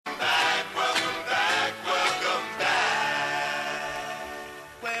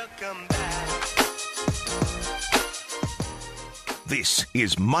This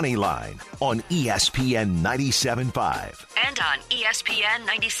is Moneyline on ESPN 97.5. And on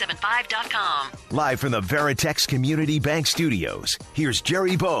ESPN975.com. Live from the Veritex Community Bank Studios, here's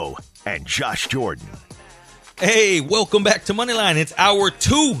Jerry Bow and Josh Jordan. Hey, welcome back to Moneyline. It's hour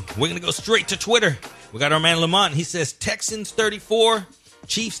 2. We're going to go straight to Twitter. We got our man Lamont. He says Texans 34,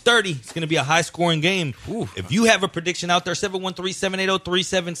 Chiefs 30. It's going to be a high-scoring game. Ooh. If you have a prediction out there,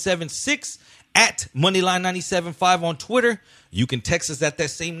 713-780-3776 at Moneyline 97.5 on Twitter. You can text us at that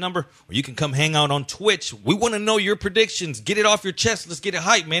same number, or you can come hang out on Twitch. We want to know your predictions. Get it off your chest. Let's get it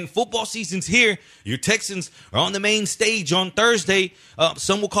hyped, man. Football season's here. Your Texans are on the main stage on Thursday.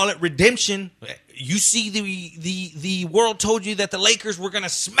 Some will call it redemption. You see, the world told you that the Lakers were going to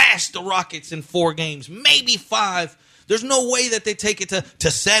smash the Rockets in 4 games, maybe 5. There's no way that they take it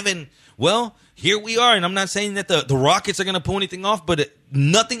to 7. Well, here we are, and I'm not saying that the Rockets are going to pull anything off, but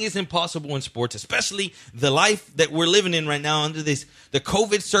nothing is impossible in sports, especially the life that we're living in right now under the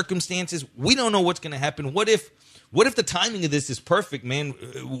COVID circumstances. We don't know what's going to happen. What if the timing of this is perfect, man?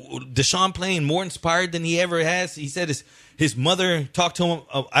 Deshaun playing more inspired than he ever has. He said his mother talked to him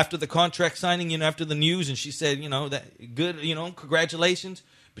after the contract signing, after the news, and she said, that good, congratulations,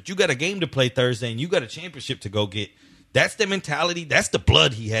 but you got a game to play Thursday, and you got a championship to go get. That's the mentality. That's the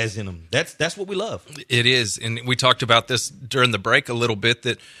blood he has in him. That's what we love. It is. And we talked about this during the break a little bit,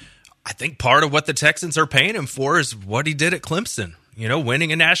 that I think part of what the Texans are paying him for is what he did at Clemson,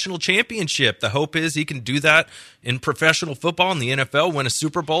 winning a national championship. The hope is he can do that in professional football, in the NFL, win a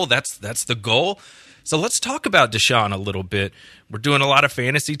Super Bowl. That's the goal. So let's talk about Deshaun a little bit. We're doing a lot of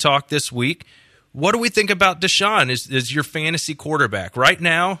fantasy talk this week. What do we think about Deshaun as your fantasy quarterback? Right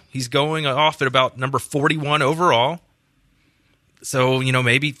now, he's going off at about number 41 overall. So,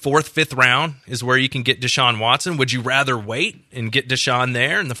 maybe 4th, 5th round is where you can get Deshaun Watson. Would you rather wait and get Deshaun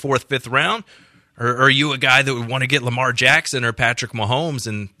there in the 4th, 5th round? Or are you a guy that would want to get Lamar Jackson or Patrick Mahomes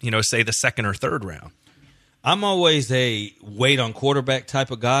in, say the 2nd or 3rd round? I'm always a wait on quarterback type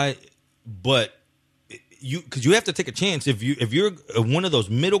of guy, but because you have to take a chance. If you're one of those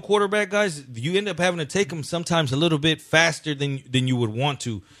middle quarterback guys, you end up having to take them sometimes a little bit faster than you would want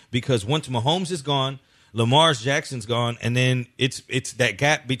to, because once Mahomes is gone, Lamar Jackson's gone, and then it's that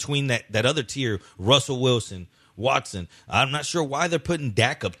gap between that other tier, Russell Wilson, Watson. I'm not sure why they're putting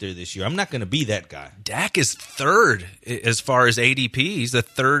Dak up there this year. I'm not going to be that guy. Dak is 3rd as far as ADP. He's the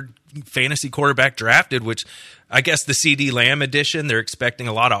 3rd fantasy quarterback drafted, which I guess the CD Lamb edition, they're expecting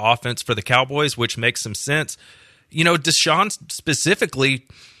a lot of offense for the Cowboys, which makes some sense. Deshaun specifically,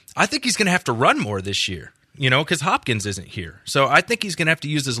 I think he's going to have to run more this year, because Hopkins isn't here. So I think he's going to have to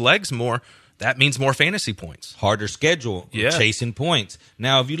use his legs more. That means more fantasy points. Harder schedule, chasing points.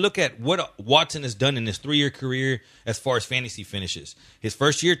 Now, if you look at what Watson has done in his 3-year career as far as fantasy finishes, his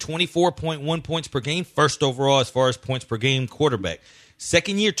first year, 24.1 points per game, 1st overall as far as points per game quarterback.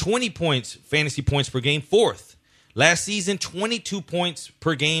 2nd year, 20 points, fantasy points per game, 4th. Last season, 22 points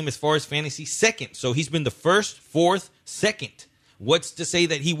per game as far as fantasy, 2nd. So he's been the 1st, 4th, 2nd. What's to say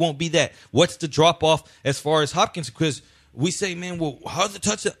that he won't be that? What's the drop-off as far as Hopkins? Because we say, man, well, how the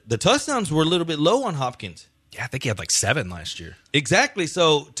touchdowns were a little bit low on Hopkins. Yeah, I think he had like 7 last year. Exactly.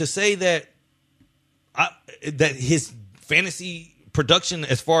 So to say that that his fantasy production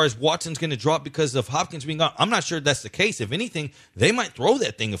as far as Watson's going to drop because of Hopkins being gone, I'm not sure that's the case. If anything, they might throw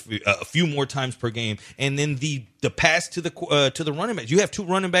that thing a few more times per game, and then the pass to the running backs. You have 2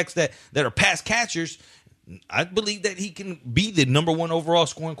 running backs that are pass catchers. I believe that he can be the number 1 overall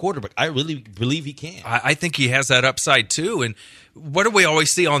scoring quarterback. I really believe he can. I think he has that upside too. And what do we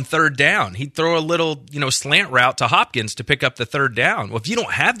always see on 3rd down? He'd throw a little, slant route to Hopkins to pick up the 3rd down. Well, if you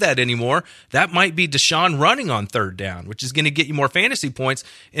don't have that anymore, that might be Deshaun running on 3rd down, which is going to get you more fantasy points.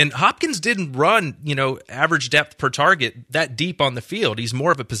 And Hopkins didn't run, average depth per target that deep on the field. He's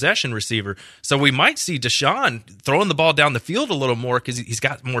more of a possession receiver. So we might see Deshaun throwing the ball down the field a little more because he's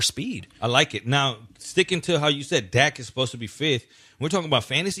got more speed. I like it. Now, sticking to how you said Dak is supposed to be 5th, we're talking about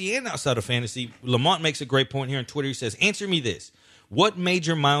fantasy and outside of fantasy. Lamont makes a great point here on Twitter. He says, answer me this. What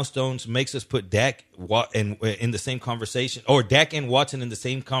major milestones makes us put Dak in the same conversation, or Dak and Watson in the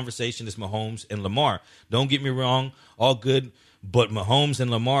same conversation as Mahomes and Lamar? Don't get me wrong, all good, but Mahomes and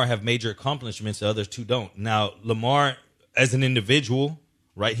Lamar have major accomplishments, the other 2 don't. Now, Lamar as an individual,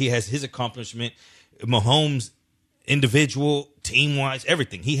 right, he has his accomplishment. Mahomes, individual, team-wise,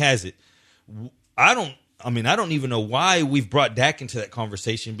 everything, he has it. I don't even know why we've brought Dak into that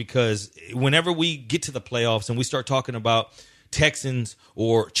conversation, because whenever we get to the playoffs and we start talking about Texans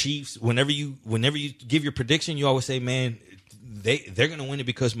or Chiefs, whenever you give your prediction, you always say, man, they're going to win it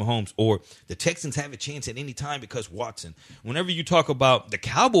because Mahomes, or the Texans have a chance at any time because Watson. Whenever you talk about the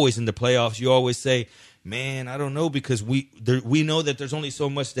Cowboys in the playoffs, you always say, man, I don't know, because we know that there's only so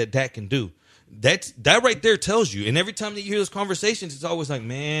much that Dak can do. That right there tells you. And every time that you hear those conversations, it's always like,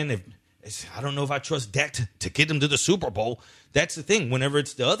 man, I don't know if I trust Dak to get him to the Super Bowl. That's the thing. Whenever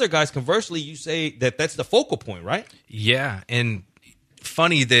it's the other guys, conversely, you say that's the focal point, right? Yeah, and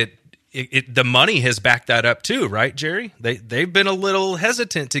funny that the money has backed that up too, right, Jerry? They've been a little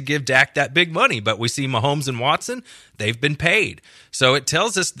hesitant to give Dak that big money, but we see Mahomes and Watson, they've been paid. So it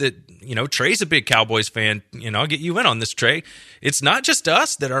tells us that, Trey's a big Cowboys fan. I'll get you in on this, Trey. It's not just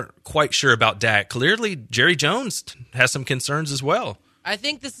us that aren't quite sure about Dak. Clearly, Jerry Jones has some concerns as well. I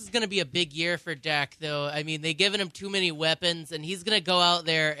think this is going to be a big year for Dak, though. I mean, they've given him too many weapons, and he's going to go out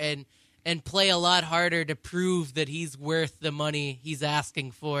there and play a lot harder to prove that he's worth the money he's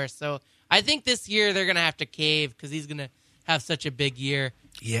asking for. So I think this year they're going to have to cave because he's going to have such a big year.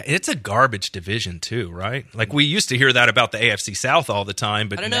 Yeah, it's a garbage division too, right? Like we used to hear that about the AFC South all the time,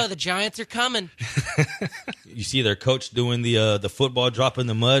 but I don't know. The Giants are coming. You see their coach doing the football drop in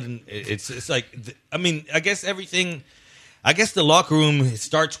the mud, and it's like, I mean, I guess everything. I guess the locker room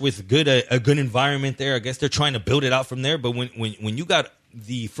starts with a good environment there. I guess they're trying to build it out from there. But when you got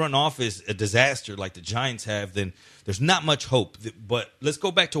the front office a disaster like the Giants have, then there's not much hope. But let's go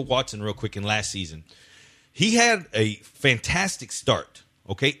back to Watson real quick in last season. He had a fantastic start,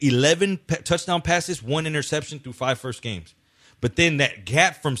 okay? 11 touchdown passes, 1 interception through 5 first games. But then that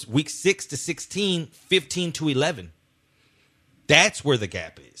gap from week 6 to 16, 15 to 11, that's where the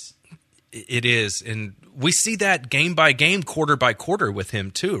gap is. It is, and we see that game by game, quarter by quarter with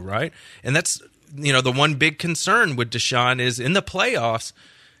him too, right? And that's, the one big concern with Deshaun is in the playoffs,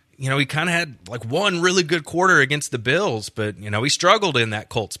 he kind of had like one really good quarter against the Bills, but, he struggled in that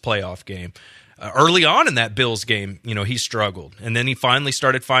Colts playoff game. Early on in that Bills game, he struggled. And then he finally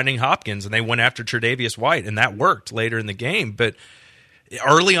started finding Hopkins, and they went after Tre'Davious White, and that worked later in the game. But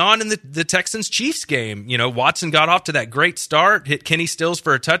early on in the Texans-Chiefs game, Watson got off to that great start, hit Kenny Stills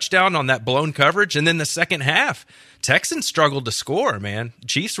for a touchdown on that blown coverage, and then the second half, Texans struggled to score, man.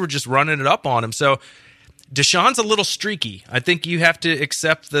 Chiefs were just running it up on him. So Deshaun's a little streaky. I think you have to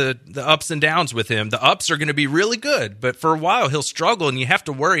accept the ups and downs with him. The ups are going to be really good, but for a while he'll struggle, and you have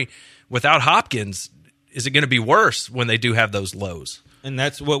to worry, without Hopkins, is it going to be worse when they do have those lows? And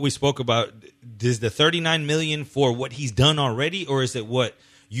that's what we spoke about. Is the $39 million for what he's done already, or is it what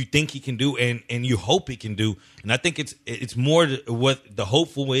you think he can do and you hope he can do? And I think it's more what the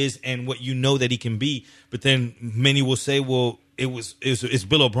hopeful is and what you know that he can be. But then many will say, well, is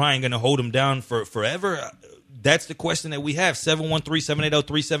Bill O'Brien going to hold him down for forever? That's the question that we have.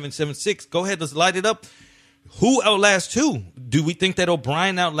 713-780-3776. Go ahead, let's light it up. Who outlasts who? Do we think that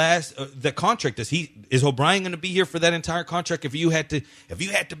O'Brien outlasts the contract? Is O'Brien going to be here for that entire contract? If you had to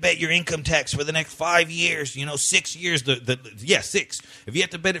bet your income tax for the next 5 years, 6 years, 6. If you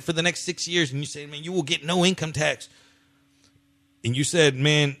had to bet it for the next 6 years, and you say, man, you will get no income tax, and you said,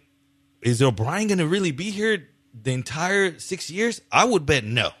 man, is O'Brien going to really be here the entire 6 years? I would bet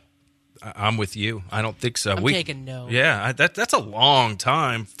no. I'm with you. I don't think so. I'm taking no. Yeah, that's a long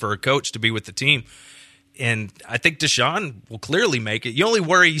time for a coach to be with the team. And I think Deshaun will clearly make it. You only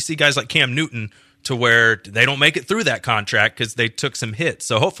worry you see guys like Cam Newton to where they don't make it through that contract because they took some hits.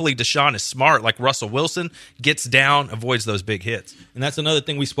 So hopefully Deshaun is smart like Russell Wilson, gets down, avoids those big hits. And that's another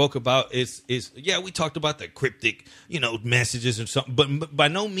thing we spoke about is we talked about the cryptic, messages and something. But by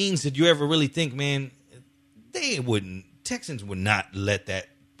no means did you ever really think, man, Texans would not let that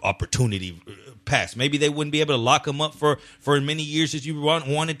opportunity pass. Maybe they wouldn't be able to lock him up for as many years as you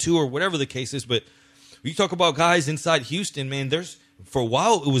wanted to or whatever the case is. But you talk about guys inside Houston, man, for a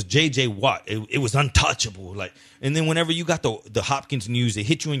while it was J.J. Watt. It was untouchable. And then whenever you got the Hopkins news, it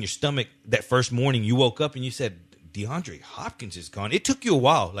hit you in your stomach that first morning. You woke up and you said, DeAndre Hopkins is gone. It took you a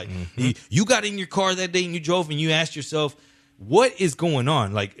while. You got in your car that day and you drove and you asked yourself, what is going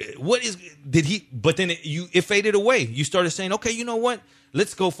on? But then it faded away. You started saying, okay, you know what?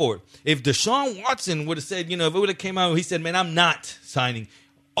 Let's go for it. If Deshaun Watson would have said, if it would have came out, he said, man, I'm not signing,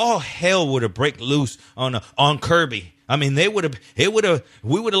 all hell would have break loose on Kirby. I mean, we would have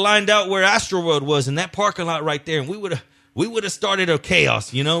lined out where Astroworld was in that parking lot right there, and we would have started a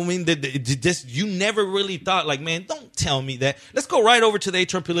chaos. You know what I mean? You never really thought, man, don't tell me that. Let's go right over to the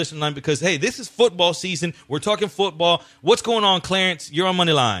HRP listen line because, hey, this is football season. We're talking football. What's going on, Clarence? You're on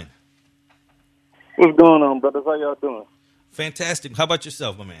Money Line. What's going on, brothers? How y'all doing? Fantastic. How about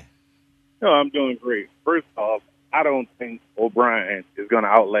yourself, my man? No, I'm doing great. First off, I don't think O'Brien is going to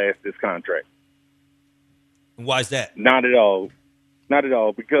outlast this contract. Why is that? Not at all. Not at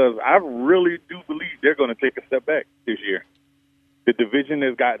all, because I really do believe they're going to take a step back this year. The division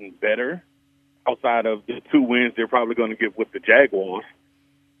has gotten better outside of the 2 wins they're probably going to get with the Jaguars.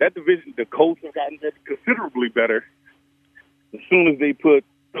 That division, the Colts have gotten considerably better as soon as they put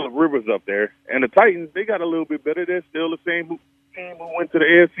Phillip Rivers up there. And the Titans, they got a little bit better. They're still the same team who went to the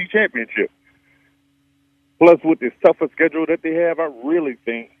AFC Championship. Plus, with this tougher schedule that they have, I really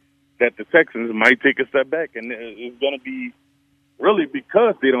think that the Texans might take a step back. And it's going to be really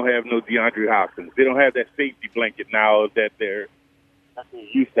because they don't have no DeAndre Hopkins. They don't have that safety blanket now that they're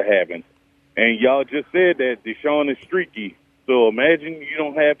used to having. And y'all just said that Deshaun is streaky. So imagine you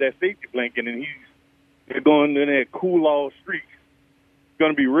don't have that safety blanket and they're going in that cool-off streak. It's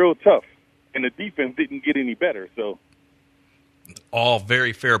going to be real tough. And the defense didn't get any better. So all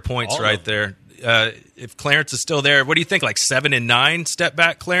very fair points right there. If Clarence is still there, what do you think, like 7-9 step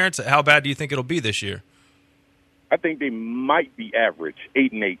back, Clarence? How bad do you think it'll be this year? I think they might be average,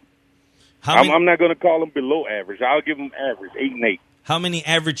 8-8. I'm not going to call them below average. I'll give them average, 8-8. How many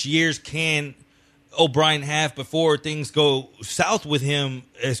average years can O'Brien have before things go south with him,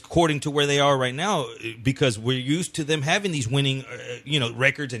 according to where they are right now? Because we're used to them having these winning,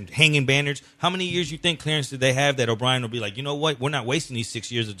 records and hanging banners. How many years you think, Clarence, did they have that O'Brien will be like, you know what, we're not wasting these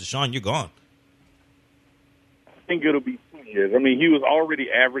 6 years of Deshaun, you're gone? I think it'll be 2 years. I mean, he was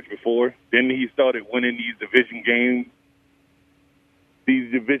already average before. Then he started winning these division games,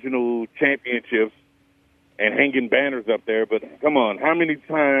 these divisional championships, and hanging banners up there. But come on, how many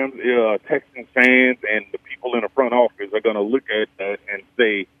times Texans fans and the people in the front office are going to look at that and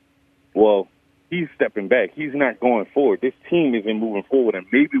say, well, he's stepping back. He's not going forward. This team isn't moving forward, and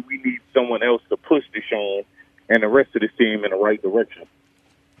maybe we need someone else to push Deshaun and the rest of this team in the right direction.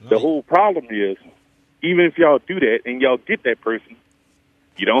 The whole problem is, even if y'all do that and y'all get that person,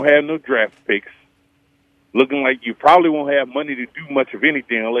 you don't have no draft picks. Looking like you probably won't have money to do much of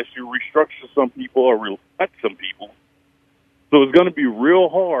anything unless you restructure some people or cut some people. So it's going to be real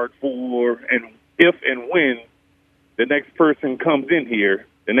hard if and when the next person comes in here,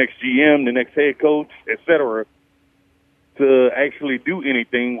 the next GM, the next head coach, etc., to actually do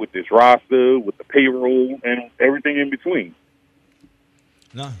anything with this roster, with the payroll, and everything in between.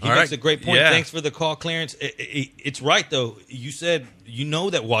 No, he makes a great point. Yeah. Thanks for the call, Clarence. It's right, though. You said you know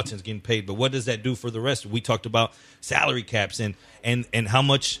that Watson's getting paid, but what does that do for the rest? We talked about salary caps and how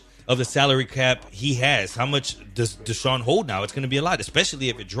much of the salary cap he has. How much does Deshaun hold now? It's going to be a lot, especially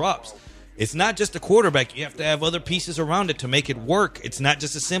if it drops. It's not just a quarterback. You have to have other pieces around it to make it work. It's not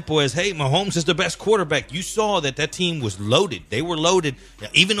just as simple as, hey, Mahomes is the best quarterback. You saw that team was loaded. They were loaded,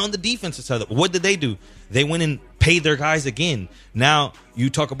 even on the defensive side. What did they do? They went and paid their guys again. Now, you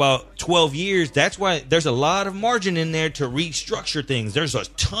talk about 12 years. That's why there's a lot of margin in there to restructure things. There's a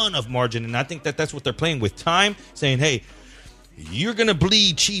ton of margin, and I think that's what they're playing with time, saying, hey, you're going to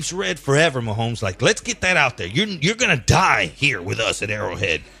bleed Chiefs red forever, Mahomes. Like, let's get that out there. You're going to die here with us at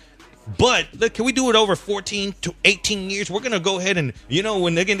Arrowhead. But look, can we do it over 14 to 18 years? We're going to go ahead and,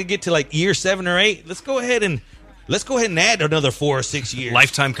 when they're going to get to like year 7 or 8, let's go ahead and add another 4 or 6 years.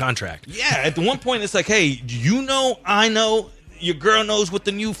 Lifetime contract. Yeah. At one point, it's like, hey, I know, your girl knows with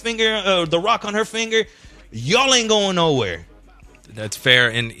the new finger, the rock on her finger. Y'all ain't going nowhere. That's fair.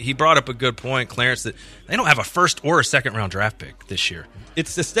 And he brought up a good point, Clarence, that they don't have a first or a second round draft pick this year.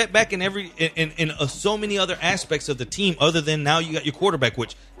 It's a step back in so many other aspects of the team, other than now you got your quarterback,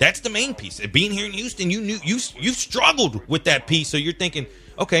 which that's the main piece. Being here in Houston, you struggled with that piece, so you're thinking,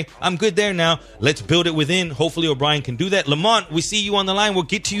 okay, I'm good there now. Let's build it within. Hopefully O'Brien can do that. Lamont, we see you on the line. We'll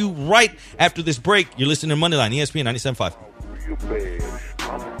get to you right after this break. You're listening to Moneyline, ESPN 97.5.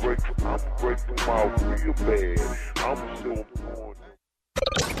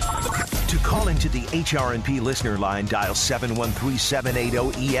 To call into the HRNP listener line, dial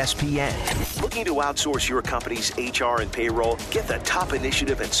 713-780-ESPN. Looking to outsource your company's HR and payroll? Get the top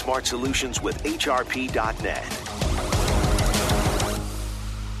initiative and smart solutions with HRP.net.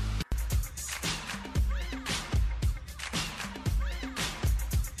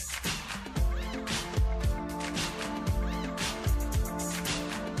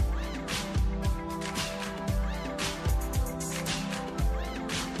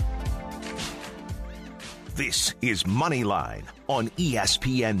 This is Moneyline on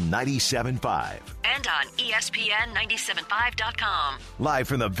ESPN 97.5. And on ESPN975.com. Live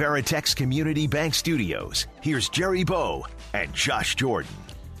from the Veritex Community Bank Studios, here's Jerry Bow and Josh Jordan.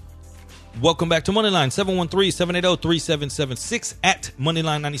 Welcome back to Moneyline, 713-780-3776 at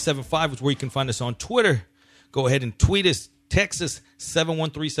Moneyline975 is where you can find us on Twitter. Go ahead and tweet us, text us,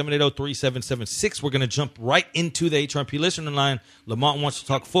 713-780-3776. We're going to jump right into the HRP listener line. Lamont wants to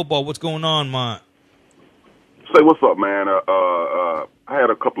talk football. What's going on, Mont? Say what's up, man. I had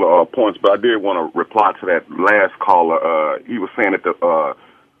a couple of points, but I did want to reply to that last caller. He was saying that the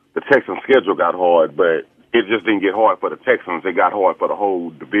Texans' schedule got hard, but it just didn't get hard for the Texans. It got hard for the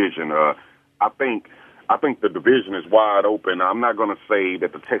whole division. I think the division is wide open. I'm not going to say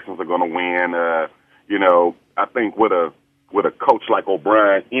that the Texans are going to win. I think with a coach like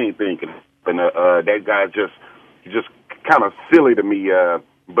O'Brien, anything can happen. That guy just kind of silly to me.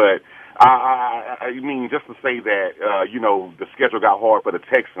 But I mean, just to say that the schedule got hard for the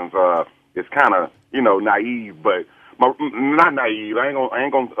Texans is kind of naive, but not naive. I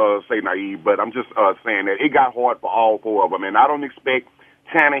ain't gonna say naive, but I'm just saying that it got hard for all four of them, and I don't expect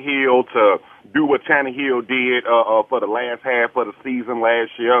Tannehill to do what Tannehill did for the last half of the season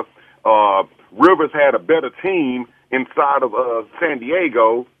last year. Rivers had a better team inside of San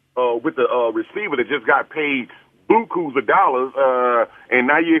Diego with the receiver that just got paid bukus of dollars, and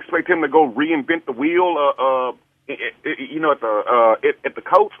now you expect him to go reinvent the wheel, at the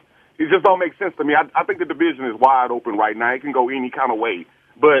coach. It just don't make sense to me. I think the division is wide open right now. It can go any kind of way.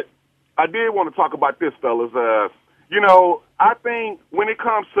 But I did want to talk about this, fellas. I think when it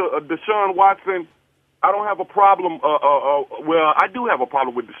comes to Deshaun Watson, I don't have a problem. Well, I do have a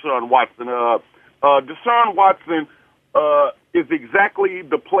problem with Deshaun Watson. Deshaun Watson is exactly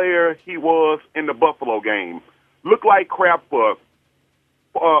the player he was in the Buffalo game. Looked like crap for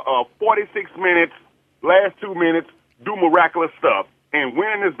 46 minutes, last 2 minutes, do miraculous stuff, and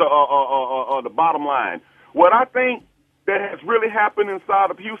win is the bottom line. What I think that has really happened inside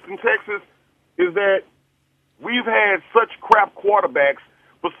of Houston, Texas, is that we've had such crap quarterbacks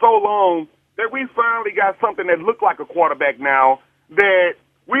for so long that we finally got something that looked like a quarterback now that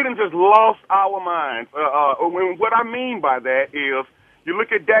we done just lost our minds. What I mean by that is, you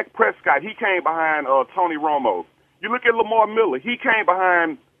look at Dak Prescott, he came behind Tony Romo. You look at Lamar Miller, he came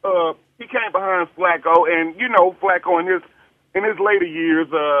behind Flacco, and Flacco in his later years,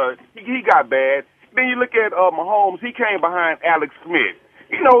 he got bad. Then you look at Mahomes, he came behind Alex Smith.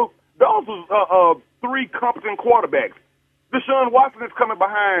 Those was three competent quarterbacks. Deshaun Watson is coming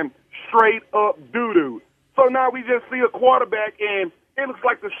behind straight up doo-doo. So now we just see a quarterback, and it looks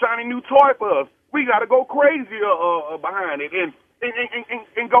like the shiny new toy for us. We got to go crazy behind it and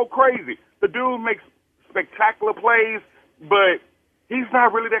go crazy. The dude makes spectacular plays, but he's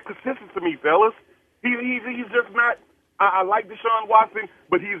not really that consistent to me, fellas. He's just not. I like Deshaun Watson,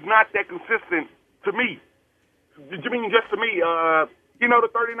 but he's not that consistent to me. You mean just to me? The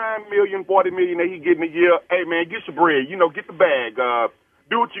 $39 million, $40 million that he getting a year. Hey man, get your bread. Get the bag.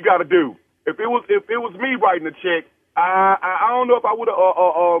 Do what you got to do. If it was me writing the check, I don't know if I would have.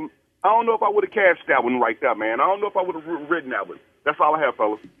 I don't know if I would have cashed that one right there, man. I don't know if I would have written that one. That's all I have,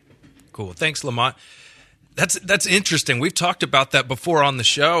 fellas. Cool. Thanks, Lamont. That's interesting. We've talked about that before on the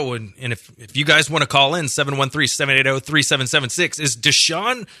show, and if you guys want to call in, 713-780-3776, is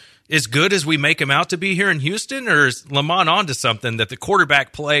Deshaun as good as we make him out to be here in Houston, or is Lamont onto something that the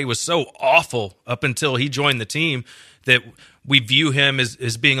quarterback play was so awful up until he joined the team that we view him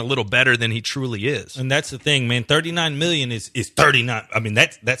as being a little better than he truly is? And that's the thing, man. $39 million is 39. I mean,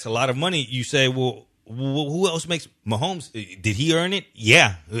 that's a lot of money. You say, well, who else makes Mahomes? Did he earn it?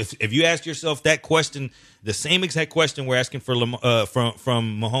 Yeah. If you ask yourself that question, the same exact question we're asking for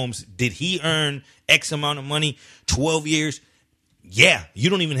from Mahomes, did he earn X amount of money, 12 years? Yeah. You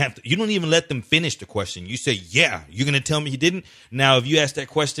don't even let them finish the question. You say, yeah. You're going to tell me he didn't? Now, if you ask that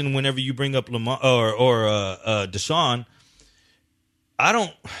question whenever you bring up Lamar or Deshaun, I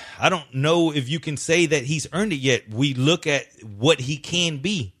don't know if you can say that he's earned it yet. We look at what he can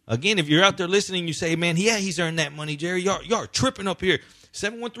be. Again, if you're out there listening, you say, man, yeah, he's earned that money, Jerry. Y'all are tripping up here.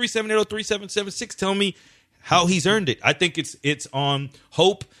 713-780-3776. Tell me how he's earned it. I think it's on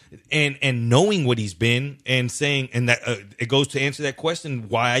hope and knowing what he's been and saying, and that it goes to answer that question,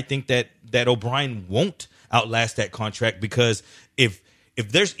 why I think that O'Brien won't outlast that contract, because if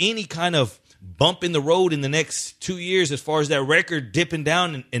there's any kind of bump in the road in the next 2 years as far as that record dipping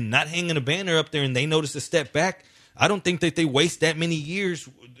down and not hanging a banner up there and they notice a step back, I don't think that they waste that many years.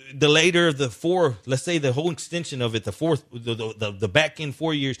 The later the four, let's say the whole extension of it, the fourth, the back end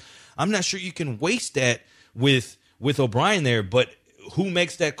 4 years, I'm not sure you can waste that with O'Brien there. But who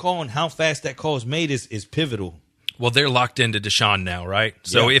makes that call and how fast that call is made is pivotal. Well, they're locked into Deshaun now, right?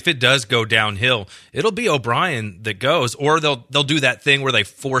 So if it does go downhill, it'll be O'Brien that goes, or they'll do that thing where they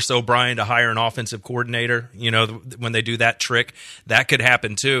force O'Brien to hire an offensive coordinator. When they do that trick, that could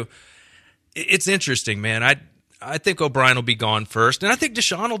happen too. It's interesting, man. I think O'Brien will be gone first, and I think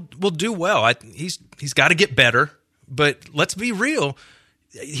Deshaun will do well. He's got to get better, but let's be real.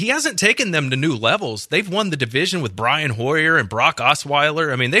 he hasn't taken them to new levels. They've won the division with Brian Hoyer and Brock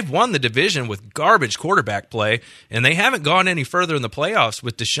Osweiler. I mean, they've won the division with garbage quarterback play, and they haven't gone any further in the playoffs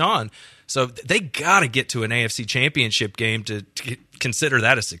with Deshaun. So they got to get to an AFC championship game to consider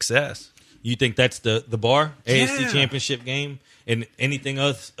that a success. You think that's the bar? Yeah. AFC championship game? And anything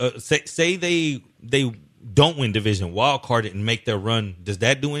else? Say they don't win division, wild card it, and make their run. Does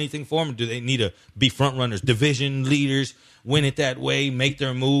that do anything for them? Do they need to be front runners, division leaders, win it that way, make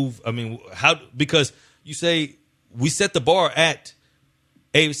their move? I mean, how? Because you say we set the bar at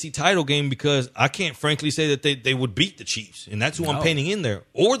AFC title game, because I can't frankly say that they would beat the Chiefs, and that's who I'm painting in there,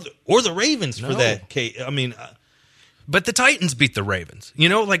 or the Ravens for that. I mean. But the Titans beat the Ravens. You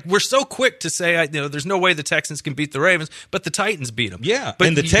know, like, we're so quick to say, there's no way the Texans can beat the Ravens, but the Titans beat them. Yeah, but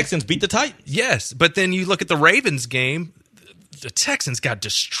and the Texans beat the Titans. Yes, but then you look at the Ravens game, the Texans got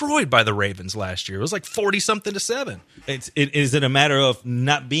destroyed by the Ravens last year. It was like 40-something to 7. Is it a matter of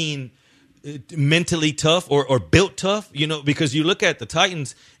not being mentally tough or built tough? You know, because you look at the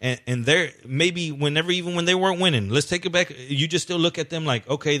Titans and they're maybe even when they weren't winning, let's take it back. You just still look at them like,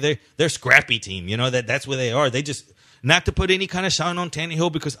 okay, they're scrappy team. You know, that's where they are. They just. Not to put any kind of shine on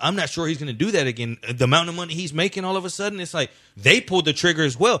Tannehill, because I'm not sure he's going to do that again. The amount of money he's making all of a sudden, it's like they pulled the trigger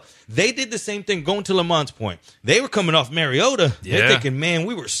as well. They did the same thing going to Lamont's point. They were coming off Mariota. Yeah. They're thinking, man,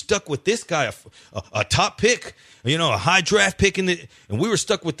 we were stuck with this guy, a top pick, a high draft pick, and we were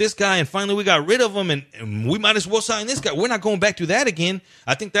stuck with this guy, and finally we got rid of him, and we might as well sign this guy. We're not going back to that again.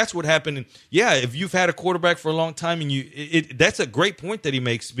 I think that's what happened. And yeah, if you've had a quarterback for a long time, and that's a great point that he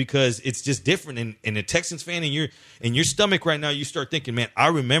makes, because it's just different. And a Texans fan in your stomach right now, you start thinking, man, I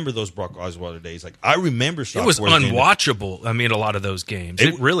remember those Brock Osweiler days. Like, I remember It was unwatchable. I mean, a lot of those games.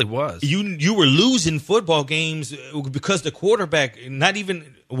 It really was. You were losing football games because the quarterback, not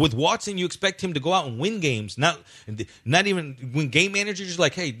even with Watson, you expect him to go out and win games. Not even when game managers just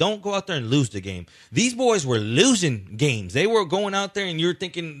like, hey, don't go out there and lose the game. These boys were losing games. They were going out there, and you're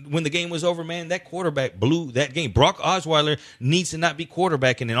thinking when the game was over, man, that quarterback blew that game. Brock Osweiler needs to not be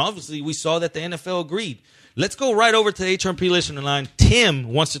quarterbacking, and obviously we saw that the NFL agreed. Let's go right over to the HRP listener line.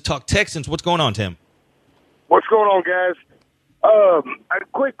 Tim wants to talk Texans. What's going on, Tim? What's going on, guys? A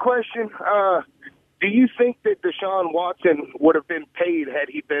quick question. Do you think that Deshaun Watson would have been paid had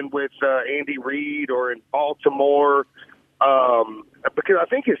he been with Andy Reid or in Baltimore? Because I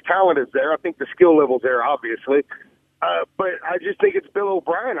think his talent is there. I think the skill level's there, obviously. But I just think it's Bill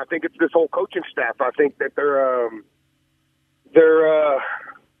O'Brien. I think it's this whole coaching staff. I think that they're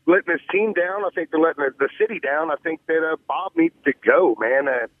letting his team down. I think they're letting the city down. I think that Bob needs to go, man.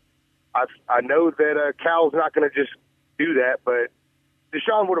 I know that Cal's not going to just do that, but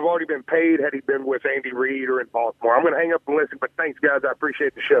Deshaun would have already been paid had he been with Andy Reid or in Baltimore. I'm going to hang up and listen, but thanks, guys. I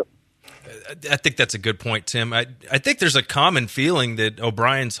appreciate the show. I think that's a good point, Tim. I think there's a common feeling that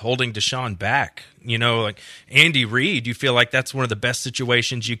O'Brien's holding Deshaun back. You know, like Andy Reid, you feel like that's one of the best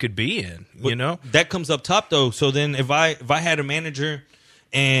situations you could be in, you know? That comes up top, though. So then if I had a manager –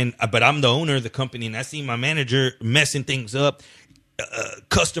 but I'm the owner of the company, and I see my manager messing things up.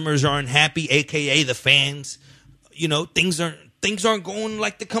 Customers aren't happy, aka the fans. You know, things aren't going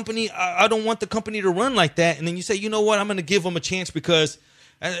like the company. I don't want the company to run like that. And then you say, you know what? I'm going to give them a chance because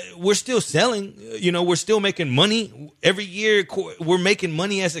we're still selling. You know, we're still making money every year. We're making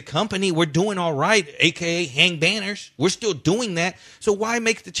money as a company. We're doing all right, aka hang banners. We're still doing that. So why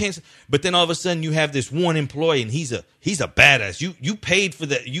make the chance? But then all of a sudden you have this one employee, and he's a badass. You paid for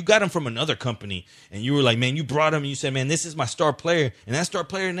that. You got him from another company, and you were like, man, you brought him, and you said, man, this is my star player, and that star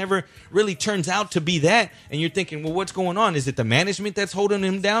player never really turns out to be that. And you're thinking, well, what's going on? Is it the management that's holding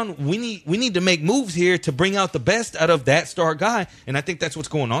him down? We need to make moves here to bring out the best out of that star guy, and I think that's what's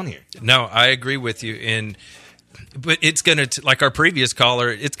going on here. No, I agree with you. But it's going to, like our previous caller,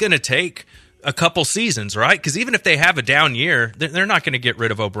 it's going to take a couple seasons, right? Because even if they have a down year, they're not going to get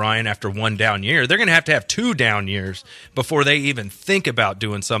rid of O'Brien after one down year. They're going to have 2 down years before they even think about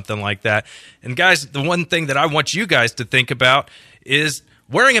doing something like that. And guys, the one thing that I want you guys to think about is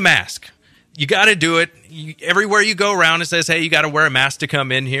wearing a mask. You got to do it. Everywhere you go around, it says, hey, you got to wear a mask to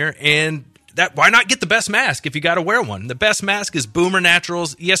come in here. And why not get the best mask if you got to wear one? The best mask is Boomer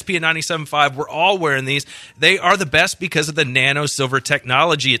Naturals, ESPN 97.5. We're all wearing these. They are the best because of the nano silver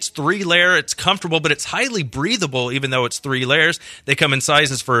technology. It's 3-layer. It's comfortable, but it's highly breathable even though it's 3 layers. They come in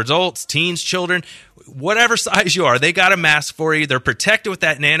sizes for adults, teens, children. whatever size you are, they got a mask for you. They're protected with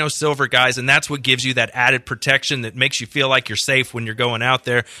that nano silver, guys, and that's what gives you that added protection that makes you feel like you're safe when you're going out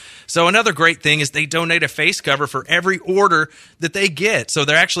there. So another great thing is they donate a face cover for every order that they get. So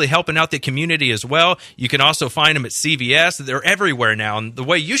they're actually helping out the community as well. You can also find them at CVS. They're everywhere now. And the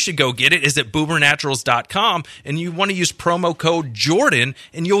way you should go get it is at boomernaturals.com, and you want to use promo code Jordan,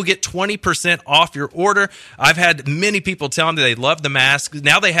 and you'll get 20% off your order. I've had many people tell me they love the masks.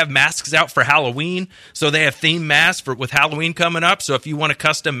 Now they have masks out for Halloween, so they have themed masks with Halloween coming up. So if you want a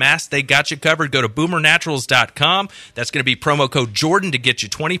custom mask, they got you covered. Go to boomernaturals.com. That's going to be promo code Jordan to get you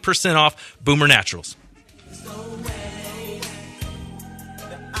 20% off. Boomer Naturals.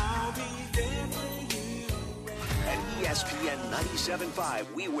 At ESPN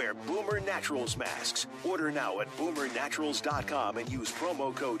 97.5, we wear Boomer Naturals masks. Order now at boomernaturals.com and use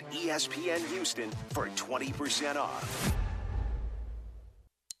promo code ESPN Houston for 20% off.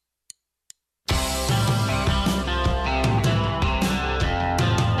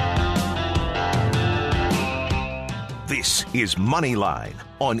 This is Moneyline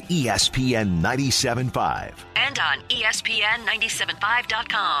on ESPN 97.5. And on ESPN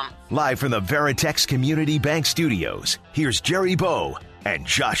 97.5.com. Live from the Veritex Community Bank Studios, here's Jerry Bow and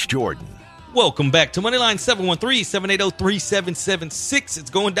Josh Jordan. Welcome back to Moneyline 713-780-3776. It's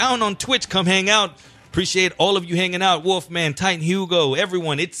going down on Twitch. Come hang out. Appreciate all of you hanging out. Wolfman, Titan Hugo,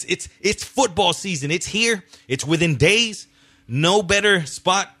 everyone. It's football season. It's here. It's within days. No better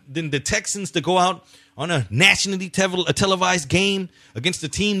spot than the Texans to go out on a nationally televised game against a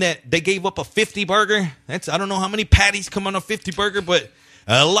team that they gave up a 50 burger. I don't know how many patties come on a 50 burger, but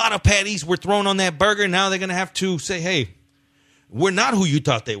a lot of patties were thrown on that burger. Now they're going to have to say, hey, we're not who you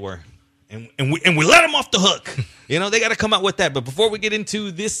thought they were. And we let them off the hook. They got to come out with that. But before we get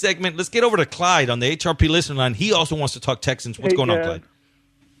into this segment, let's get over to Clyde on the HRP listener line. He also wants to talk Texans. What's going on, Clyde?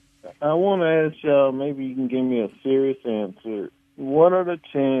 I want to ask y'all, maybe you can give me a serious answer. What are the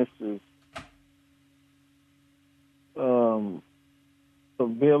chances of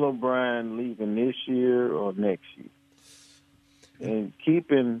Bill O'Brien leaving this year or next year? And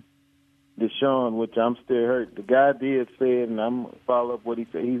keeping Deshaun, which I'm still hurt. The guy did say it, and I'm going to follow up what he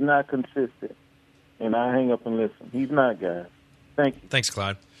said. He's not consistent. And I hang up and listen. He's not, guys. Thank you. Thanks,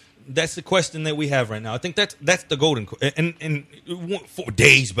 Clyde. That's the question that we have right now. I think that's the golden and 4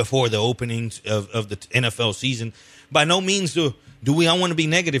 days before the openings of the NFL season. By no means do we all want to be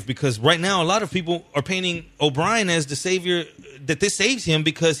negative, because right now a lot of people are painting O'Brien as the savior, that this saves him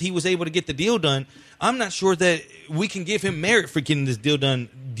because he was able to get the deal done. I'm not sure that we can give him merit for getting this deal done.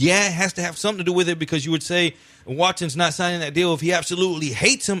 Yeah, it has to have something to do with it, because you would say Watson's not signing that deal if he absolutely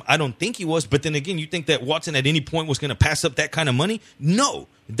hates him. I don't think he was. But then again, you think that Watson at any point was going to pass up that kind of money? No,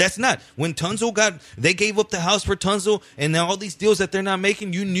 that's not. When Tunsil they gave up the house for Tunsil, and now all these deals that they're not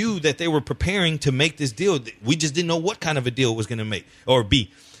making, you knew that they were preparing to make this deal. We just didn't know what kind of a deal it was going to make or be.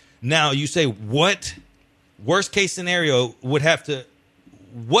 Now you say, what worst case scenario would have to,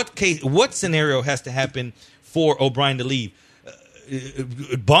 what scenario has to happen for O'Brien to leave?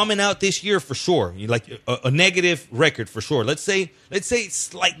 Bombing out this year for sure, like a negative record for sure. Let's say it's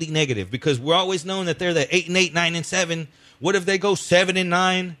slightly negative, because we're always known that they're the 8-8, 9-7. What if they go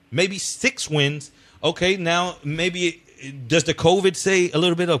 7-9, maybe 6 wins? Okay, now maybe does the COVID say a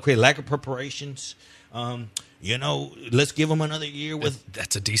little bit? Okay, lack of preparations. Let's give them another year with.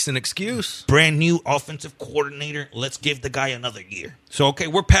 That's a decent excuse. Brand new offensive coordinator. Let's give the guy another year. So, okay,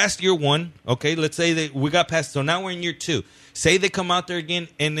 we're past year 1. Okay, let's say that we got past. So now we're in year 2. Say they come out there again,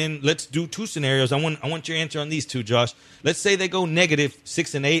 and then let's do 2 scenarios. I want your answer on these 2, Josh. Let's say they go negative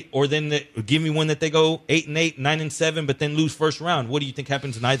 6-8, or then give me one that they go 8-8, 9-7, but then lose first round. What do you think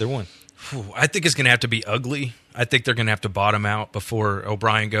happens in either one? I think it's going to have to be ugly. I think they're going to have to bottom out before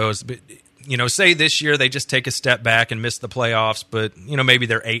O'Brien goes. But say this year they just take a step back and miss the playoffs, but maybe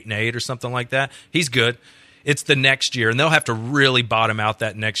they're 8-8 or something like that. He's good. It's the next year, and they'll have to really bottom out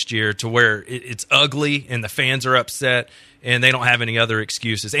that next year to where it's ugly and the fans are upset and they don't have any other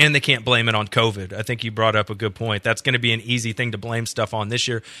excuses, and they can't blame it on COVID. I think you brought up a good point. That's going to be an easy thing to blame stuff on this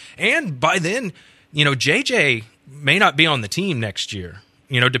year. And by then, JJ may not be on the team next year,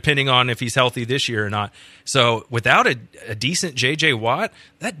 depending on if he's healthy this year or not. So without a decent J.J. Watt,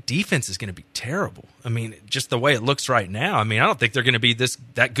 that defense is going to be terrible. I mean, just the way it looks right now. I mean, I don't think they're going to be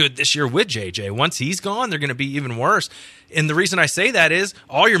that good this year with J.J. Once he's gone, they're going to be even worse. And the reason I say that is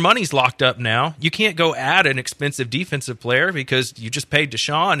all your money's locked up now. You can't go add an expensive defensive player because you just paid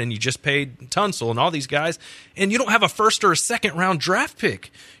Deshaun and you just paid Tunsil and all these guys, and you don't have a first or a second round draft pick.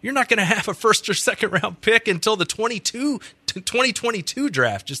 You're not going to have a first or second round pick until the 22 2022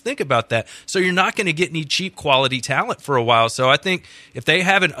 draft. Just think about that. So you're not going to get any cheap quality talent for a while. So I think if they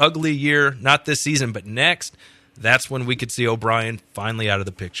have an ugly year, not this season, but next, that's when we could see O'Brien finally out of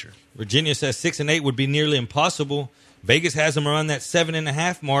the picture. Virginia says 6-8 would be nearly impossible. Vegas has them around that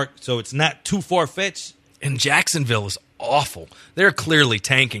 7.5 mark, so it's not too far-fetched. And Jacksonville is awful. They're clearly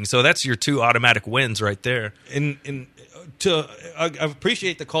tanking, so that's your 2 automatic wins right there. I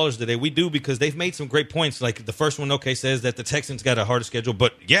appreciate the callers today. We do, because they've made some great points. Like the first one, says that the Texans got a harder schedule,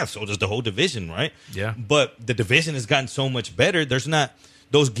 but yeah, so does the whole division, right? Yeah. But the division has gotten so much better. There's not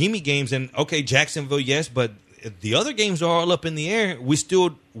those gimme games, and Jacksonville, yes, but the other games are all up in the air. We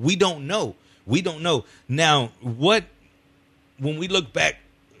don't know. We don't know. Now, when we look back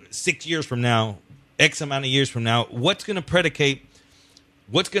 6 years from now, X amount of years from now, what's going to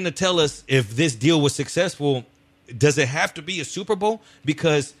tell us if this deal was successful? Does it have to be a Super Bowl?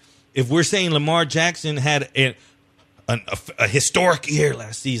 Because if we're saying Lamar Jackson had a historic year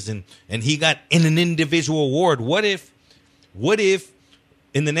last season and he got an individual award, what if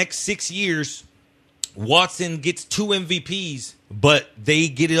in the next 6 years Watson gets 2 MVPs, but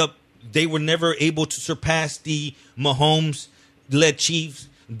they were never able to surpass the Mahomes-led Chiefs,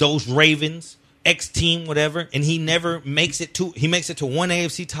 those Ravens, X-team, whatever, and he never makes it to one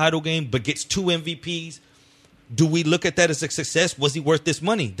AFC title game, but gets 2 MVPs. Do we look at that as a success? Was he worth this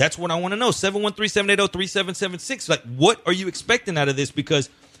money? That's what I want to know. 713-780-3776. Like, what are you expecting out of this? Because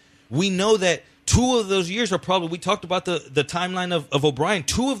we know that 2 of those years are probably, we talked about the timeline of O'Brien.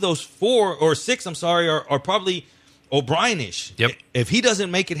 2 of those 4 or 6, are probably O'Brien-ish. Yep. If he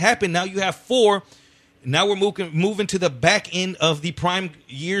doesn't make it happen, now you have 4. Now we're moving to the back end of the prime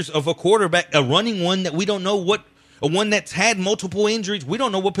years of a quarterback, a running one that we don't know one that's had multiple injuries. We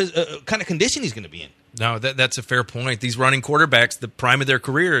don't know what kind of condition he's going to be in. No, that's a fair point. These running quarterbacks, the prime of their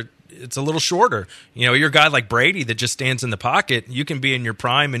career, it's a little shorter. You're a guy like Brady that just stands in the pocket. You can be in your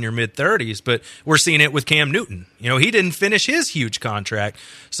prime in your mid-30s, but we're seeing it with Cam Newton. He didn't finish his huge contract,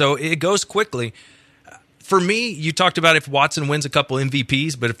 so it goes quickly. For me, you talked about if Watson wins a couple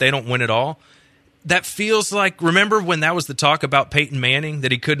MVPs, but if they don't win it all, that feels like, remember when that was the talk about Peyton Manning,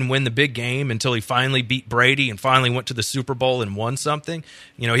 that he couldn't win the big game until he finally beat Brady and finally went to the Super Bowl and won something?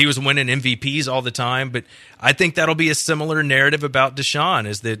 He was winning MVPs all the time, but I think that'll be a similar narrative about Deshaun,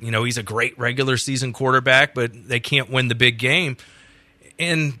 is that, he's a great regular season quarterback, but they can't win the big game.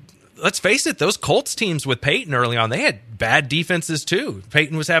 And let's face it, those Colts teams with Peyton early on, they had bad defenses too.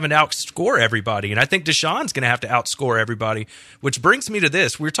 Peyton was having to outscore everybody, and I think Deshaun's going to have to outscore everybody, which brings me to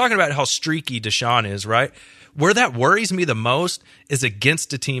this. We were talking about how streaky Deshaun is, right? Where that worries me the most is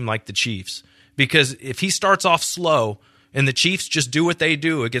against a team like the Chiefs, because if he starts off slow and the Chiefs just do what they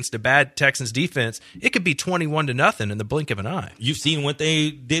do against a bad Texans defense, it could be 21-0 in the blink of an eye. You've seen what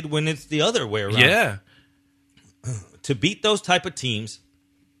they did when it's the other way around. Yeah. To beat those type of teams,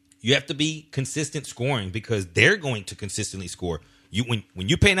 you have to be consistent scoring, because they're going to consistently score. When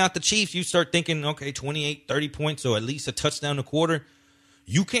you pan out the Chiefs, you start thinking, 28, 30 points, so at least a touchdown a quarter.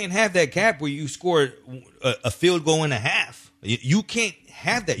 You can't have that gap where you score a field goal and a half. You can't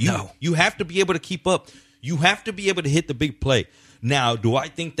have that. You have to be able to keep up. You have to be able to hit the big play. Now, do I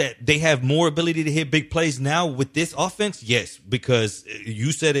think that they have more ability to hit big plays now with this offense? Yes, because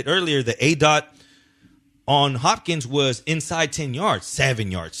you said it earlier, the A-dot on Hopkins was inside 10 yards,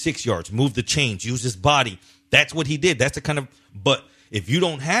 7 yards, 6 yards, move the chains, use his body. That's what he did. That's the kind of, but if you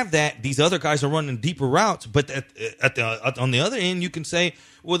don't have that, these other guys are running deeper routes. But on the other end, you can say,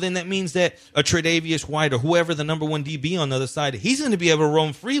 well, then that means that a Tre'Davious White or whoever the number 1 DB on the other side, he's going to be able to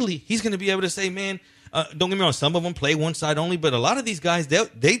roam freely. He's going to be able to say, man, don't get me wrong, some of them play one side only, but a lot of these guys,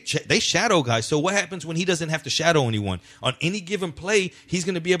 they shadow guys. So what happens when he doesn't have to shadow anyone? On any given play, he's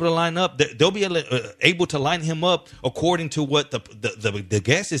going to be able to line up. They'll be able to line him up according to what the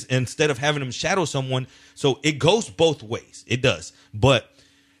guess is, instead of having him shadow someone. So it goes both ways. It does. But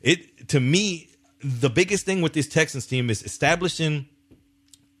to me, the biggest thing with this Texans team is establishing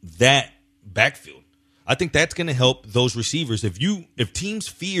that backfield. I think that's going to help those receivers. If teams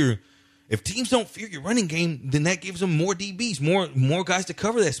don't fear your running game, then that gives them more DBs, more guys to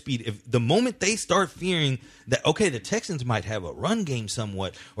cover that speed. If the moment they start fearing that, okay, the Texans might have a run game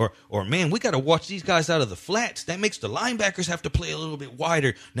somewhat, or man, we got to watch these guys out of the flats, that makes the linebackers have to play a little bit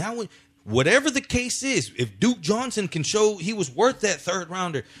wider. Now, whatever the case is, if Duke Johnson can show he was worth that 3rd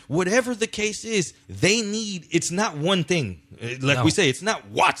rounder, whatever the case is, it's not one thing. We say, it's not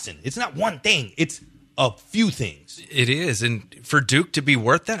Watson. It's not one thing. It's a few things. It is. And for Duke to be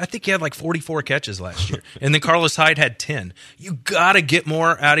worth that, I think he had like 44 catches last year. And then Carlos Hyde had 10. You got to get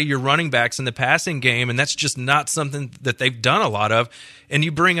more out of your running backs in the passing game, and that's just not something that they've done a lot of. And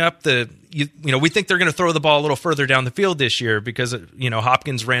you bring up we think they're going to throw the ball a little further down the field this year because,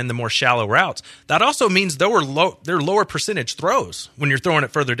 Hopkins ran the more shallow routes. That also means they're lower percentage throws when you're throwing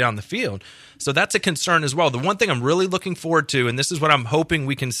it further down the field. So that's a concern as well. The one thing I'm really looking forward to, and this is what I'm hoping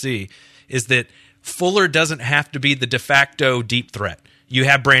we can see, is that Fuller doesn't have to be the de facto deep threat. You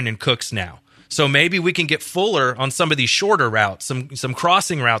have Brandon Cooks now. So maybe we can get Fuller on some of these shorter routes, some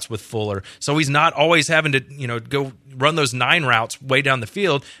crossing routes with Fuller. So he's not always having to, go run those 9 routes way down the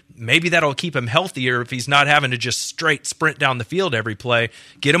field. Maybe that'll keep him healthier if he's not having to just straight sprint down the field every play.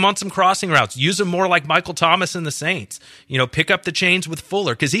 Get him on some crossing routes. Use him more like Michael Thomas and the Saints. Pick up the chains with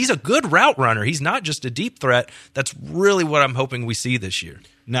Fuller because he's a good route runner. He's not just a deep threat. That's really what I'm hoping we see this year.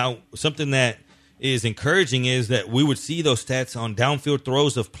 Now, something that is encouraging is that we would see those stats on downfield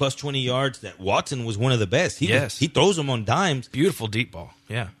throws of plus 20 yards that Watson was one of the best. He throws them on dimes. Beautiful deep ball.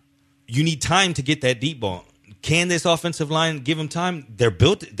 Yeah. You need time to get that deep ball. Can this offensive line give him time? They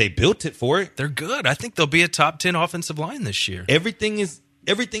built it for it. They're good. I think they'll be a top 10 offensive line this year. Everything is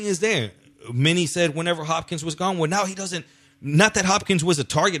there. Many said whenever Hopkins was gone, well, now he doesn't. Not that Hopkins was a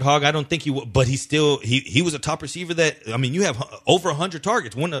target hog. I don't think he was, but he was a top receiver you have over 100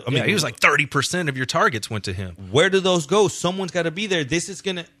 targets. He was like 30% of your targets went to him. Where do those go? Someone's got to be there.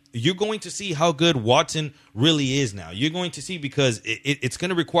 You're going to see how good Watson really is now. You're going to see because it's going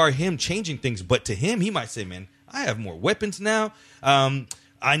to require him changing things. But to him, he might say, man, I have more weapons now.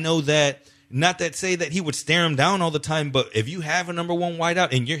 I know that. Not that say that he would stare him down all the time, but if you have a number one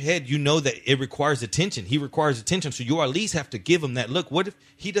wideout in your head, you know that it requires attention. He requires attention, so you at least have to give him that look. What if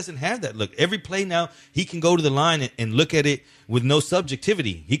he doesn't have that look? Every play now, he can go to the line and look at it with no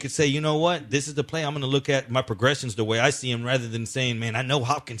subjectivity. He could say, you know what, this is the play. I'm going to look at my progressions the way I see him rather than saying, man, I know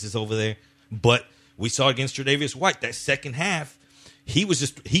Hopkins is over there. But we saw against Tre'Davious White, that second half,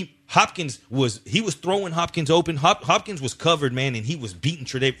 Hopkins was throwing Hopkins open. Hopkins was covered, man, and he was beating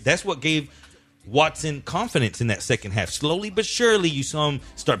Tre'Davious. That's what gave Watson confidence in that second half. Slowly but surely, you saw him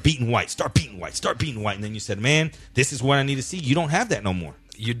start beating White, and then you said, man, this is what I need to see. You don't have that no more.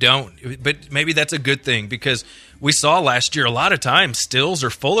 You don't, but maybe that's a good thing because we saw last year a lot of times Stills or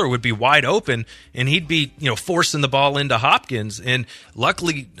Fuller would be wide open and he'd be, forcing the ball into Hopkins. And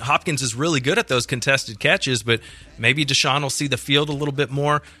luckily, Hopkins is really good at those contested catches, but maybe Deshaun will see the field a little bit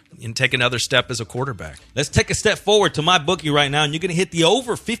more and take another step as a quarterback. Let's take a step forward to my bookie right now, and you're going to hit the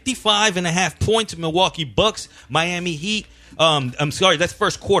over 55.5 points. Milwaukee Bucks, Miami Heat. I'm sorry, that's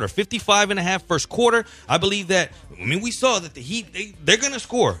first quarter. 55.5 first quarter. I believe that. We saw that the Heat they're going to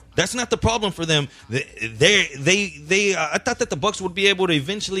score. That's not the problem for them. I thought that the Bucks would be able to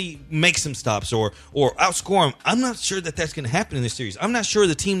eventually make some stops or outscore them. I'm not sure that that's going to happen in this series. I'm not sure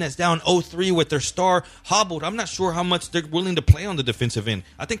the team that's down 0-3 with their star hobbled. I'm not sure how much they're willing to play on the defensive end.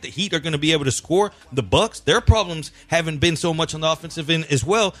 I think the Heat are going to be able to score. The Bucks, their problems haven't been so much on the offensive end as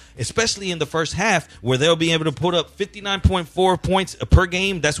well, especially in the first half where they'll be able to put up 59.4 points per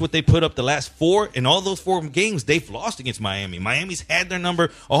game. That's what they put up the last 4. In all those 4 games, they've lost against Miami. Miami's had their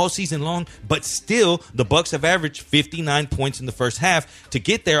number all season long, but still the Bucks have averaged 59 points in the first half. To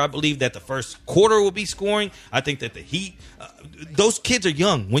get there, I believe that the first quarter will be scoring. I think that the Heat, those kids are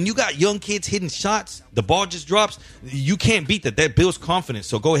young. When you got young kids hitting shots, the ball just drops. You can't beat that. That builds confidence.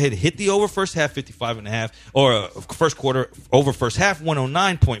 So go ahead and hit the over first half, 55.5, or first quarter over first half,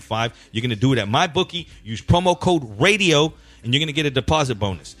 109.5. You're going to do it at MyBookie. Use promo code RADIO. And you're going to get a deposit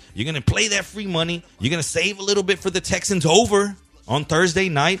bonus. You're going to play that free money. You're going to save a little bit for the Texans over on Thursday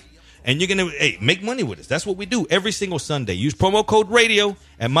night. And you're going to make money with us. That's what we do every single Sunday. Use promo code RADIO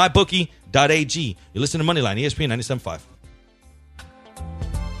at mybookie.ag. You listen to Moneyline, ESPN 97.5.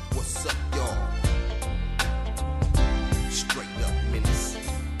 What's up, y'all? Straight up minutes.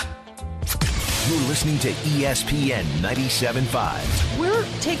 You're listening to ESPN 97.5. We're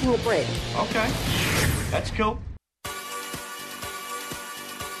taking a break. Okay. That's cool.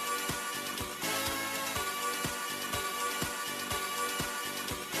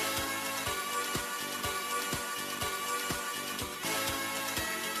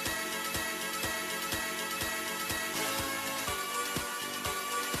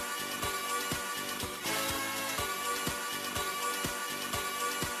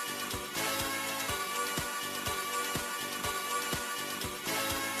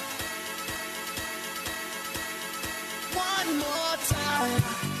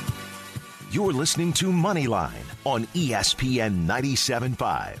 You're listening to Moneyline on ESPN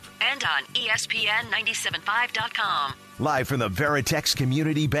 97.5. And and on ESPN975.com. Live from the Veritex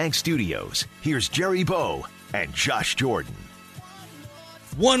Community Bank Studios, here's Jerry Bow and Josh Jordan.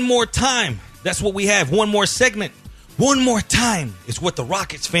 One more time. That's what we have. One more segment. One more time is what the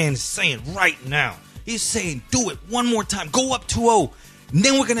Rockets fan is saying right now. He's saying, do it one more time. Go up 2-0. And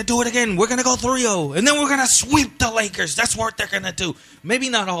then we're going to do it again. We're going to go 3-0. And then we're going to sweep the Lakers. That's what they're going to do. Maybe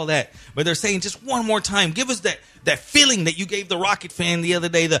not all that, but they're saying just one more time. Give us that feeling that you gave the Rocket fan the other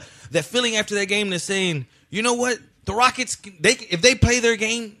day. That feeling after that game. They're saying, you know what? The Rockets, if they play their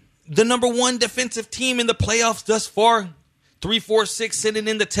game, the number one defensive team in the playoffs thus far, 3-4-6 sending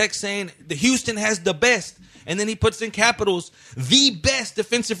in the text saying the Houston has the best. And then he puts in capitals, the best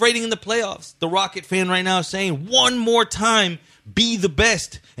defensive rating in the playoffs. The Rocket fan right now is saying one more time, be the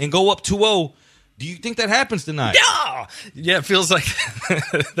best and go up 2-0. Do you think that happens tonight? Yeah, it feels like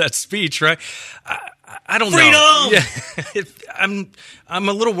that speech, right? I don't Freedom! know. Yeah, I'm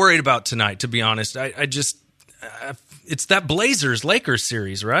a little worried about tonight, to be honest. I just it's that Blazers-Lakers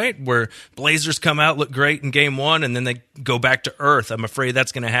series, right? Where Blazers come out, look great in game one, and then they go back to earth. I'm afraid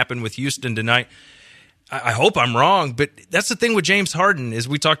that's going to happen with Houston tonight. I hope I'm wrong, but that's the thing with James Harden is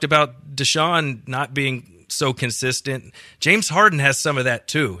we talked about Deshaun not being so consistent. James Harden has some of that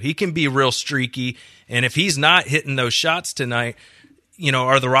too. He can be real streaky, and if he's not hitting those shots tonight,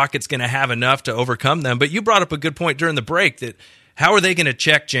 are the Rockets going to have enough to overcome them? But you brought up a good point during the break that how are they going to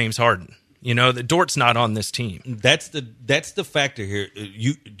check James Harden? The Dort's not on this team. That's the factor here.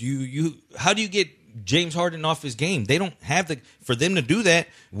 How do you get James Harden off his game? They don't have for them to do that.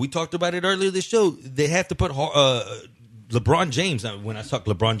 We talked about it earlier this show. They have to put LeBron James. When I talk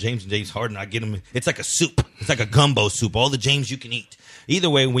LeBron James and James Harden, I get them. It's like a soup. It's like a gumbo soup. All the James you can eat. Either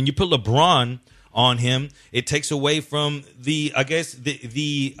way, when you put LeBron on him, it takes away from the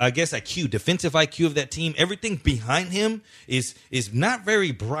IQ, defensive IQ of that team. Everything behind him is not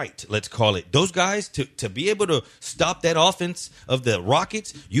very bright, let's call it. Those guys, to be able to stop that offense of the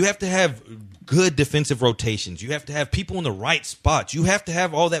Rockets, you have to have good defensive rotations. You have to have people in the right spots. You have to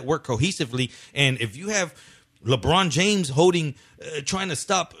have all that work cohesively. And if you have LeBron James trying to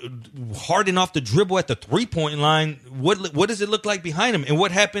stop Harden off the dribble at the three-point line, what does it look like behind him? And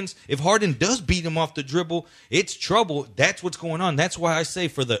what happens if Harden does beat him off the dribble? It's trouble. That's what's going on. That's why I say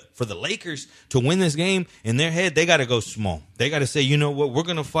for the Lakers to win this game, in their head, they got to go small. They got to say, you know what, we're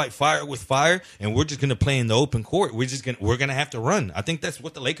going to fight fire with fire, and we're just going to play in the open court. We're going to have to run. I think that's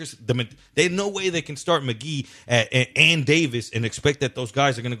what the Lakers, there's no way they can start McGee and Davis and expect that those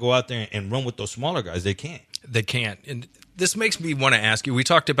guys are going to go out there and run with those smaller guys. They can't. They can't. And this makes me want to ask you, we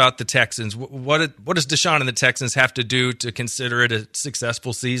talked about the Texans. What does Deshaun and the Texans have to do to consider it a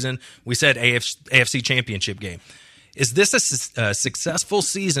successful season? We said AFC championship game. Is this a successful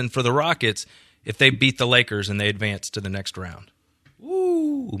season for the Rockets if they beat the Lakers and they advance to the next round?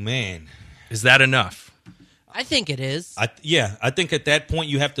 Ooh, man. Is that enough? I think it is. I think at that point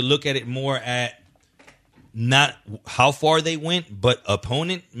you have to look at it more at not how far they went, but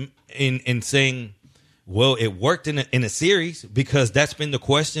opponent in saying, well, it worked in a series, because that's been the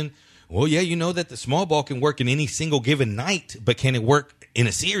question. Well, yeah, you know that the small ball can work in any single given night, but can it work in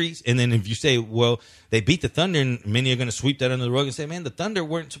a series? And then if you say, well, they beat the Thunder, and many are going to sweep that under the rug and say, man, the Thunder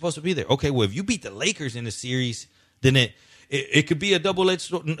weren't supposed to be there. Okay, well, if you beat the Lakers in a series, then it could be a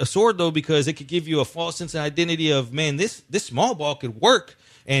double-edged sword, though, because it could give you a false sense of identity of, man, this small ball could work.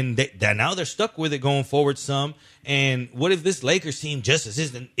 And now they're stuck with it going forward some. And what if this Lakers team just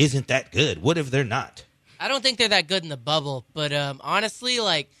isn't that good? What if they're not? I don't think they're that good in the bubble, but honestly,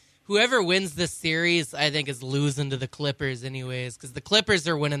 whoever wins this series, I think, is losing to the Clippers anyways, because the Clippers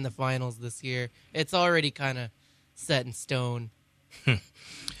are winning the finals this year. It's already kind of set in stone.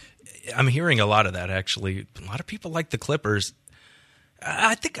 I'm hearing a lot of that, actually. A lot of people like the Clippers.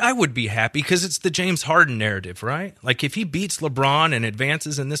 I think I would be happy because it's the James Harden narrative, right? Like, if he beats LeBron and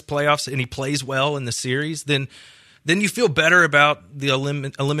advances in this playoffs and he plays well in the series, then you feel better about the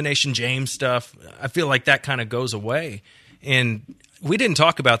elimination James stuff. I feel like that kind of goes away. And we didn't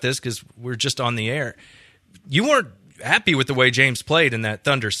talk about this because we're just on the air. You weren't happy with the way James played in that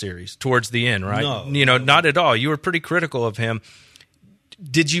Thunder series towards the end, right? No. Not at all. You were pretty critical of him.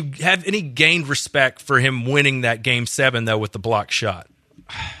 Did you have any gained respect for him winning that Game 7, though, with the block shot?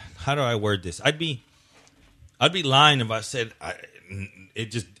 How do I word this? I'd be lying if I said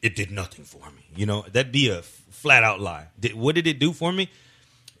it did nothing for me. That'd be a flat out lie. What did it do for me?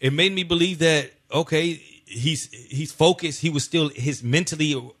 It made me believe that, okay, he's focused. He was still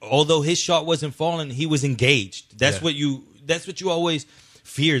mentally, although his shot wasn't falling, he was engaged. That's what you always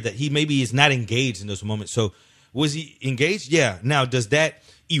fear, that he maybe is not engaged in those moments. So was he engaged? Yeah. Now, does that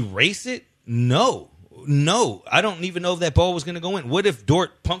erase it? No. No, I don't even know if that ball was going to go in. What if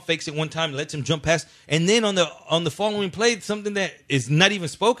Dort pump fakes it one time, lets him jump past, and then on the following play, something that is not even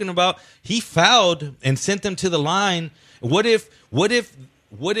spoken about, he fouled and sent them to the line. What if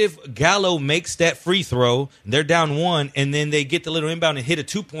Gallo makes that free throw, they're down 1, and then they get the little inbound and hit a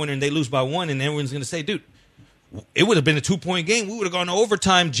 2-pointer and they lose by 1, and everyone's going to say, dude, it would have been a 2-point game. We would have gone to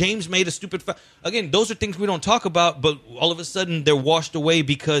overtime. James made a stupid foul. Again, those are things we don't talk about, but all of a sudden they're washed away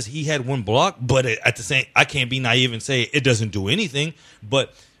because he had one block. But at the same, I can't be naive and say it doesn't do anything.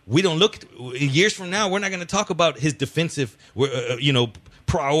 But we don't look years from now. We're not going to talk about his defensive,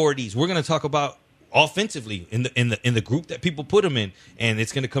 priorities. We're going to talk about offensively in the group that people put him in, and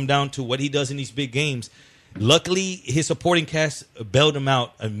it's going to come down to what he does in these big games. Luckily, his supporting cast bailed him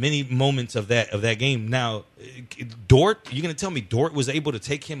out at many moments of that game. Now, Dort, you're going to tell me Dort was able to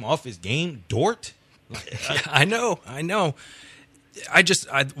take him off his game? Dort? I know.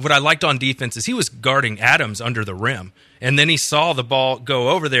 What I liked on defense is he was guarding Adams under the rim, and then he saw the ball go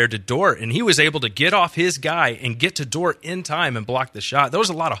over there to Dort, and he was able to get off his guy and get to Dort in time and block the shot. There was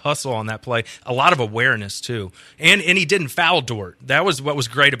a lot of hustle on that play, a lot of awareness too, and he didn't foul Dort. That was what was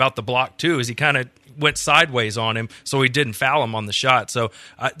great about the block too, is he kind of went sideways on him, so he didn't foul him on the shot. So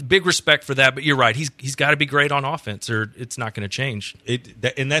big respect for that. But you're right, he's got to be great on offense, or it's not going to change.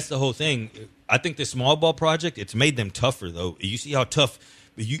 And that's the whole thing. I think the small ball project, it's made them tougher, though. You see how tough.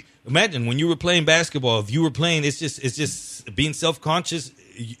 You imagine when you were playing basketball. If you were playing, it's just being self-conscious.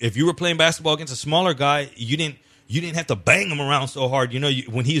 If you were playing basketball against a smaller guy, you didn't have to bang him around so hard.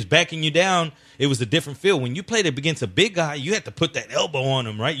 When he was backing you down, it was a different feel. When you played against a big guy, you had to put that elbow on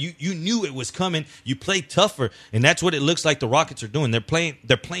him, right? You knew it was coming. You played tougher, and that's what it looks like the Rockets are doing. They're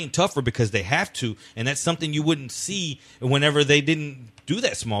playing tougher because they have to, and that's something you wouldn't see whenever they didn't do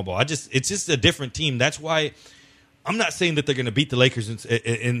that small ball. It's just a different team. That's why I'm not saying that they're going to beat the Lakers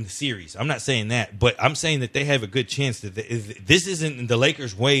in the series. I'm not saying that, but I'm saying that they have a good chance that this isn't the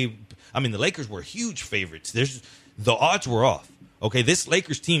Lakers' way. I mean, the Lakers were huge favorites. The odds were off. Okay, this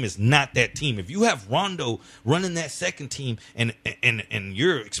Lakers team is not that team. If you have Rondo running that second team and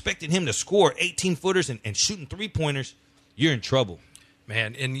you're expecting him to score 18-footers and shooting 3-pointers, you're in trouble.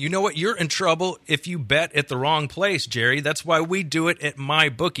 Man, and you know what? You're in trouble if you bet at the wrong place, Jerry. That's why we do it at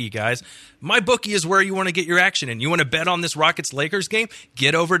MyBookie, guys. MyBookie is where you want to get your action in. You want to bet on this Rockets-Lakers game?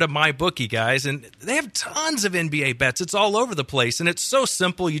 Get over to MyBookie, guys. And they have tons of NBA bets. It's all over the place, and it's so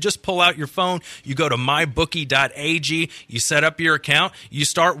simple. You just pull out your phone. You go to mybookie.ag. You set up your account. You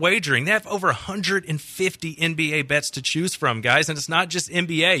start wagering. They have over 150 NBA bets to choose from, guys, and it's not just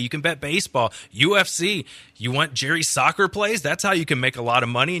NBA. You can bet baseball, UFC. You want Jerry's soccer plays? That's how you can make a lot of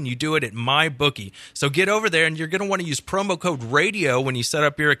money, and you do it at MyBookie. So get over there, and you're going to want to use promo code RADIO when you set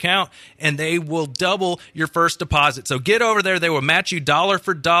up your account, and they will double your first deposit. So get over there. They will match you dollar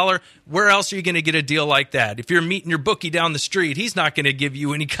for dollar. Where else are you going to get a deal like that? If you're meeting your bookie down the street, he's not going to give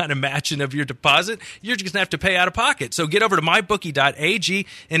you any kind of matching of your deposit. You're just going to have to pay out of pocket. So get over to mybookie.ag,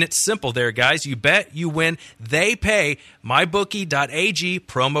 and it's simple there, guys. You bet, you win, they pay. Mybookie.ag,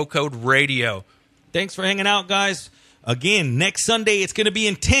 promo code RADIO. Thanks for hanging out, guys. Again, next Sunday, it's going to be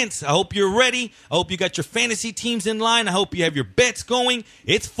intense. I hope you're ready. I hope you got your fantasy teams in line. I hope you have your bets going.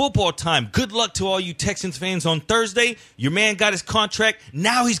 It's football time. Good luck to all you Texans fans on Thursday. Your man got his contract.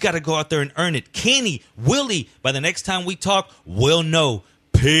 Now he's got to go out there and earn it. Can he? Will he? By the next time we talk, we'll know.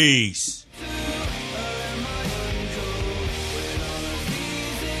 Peace.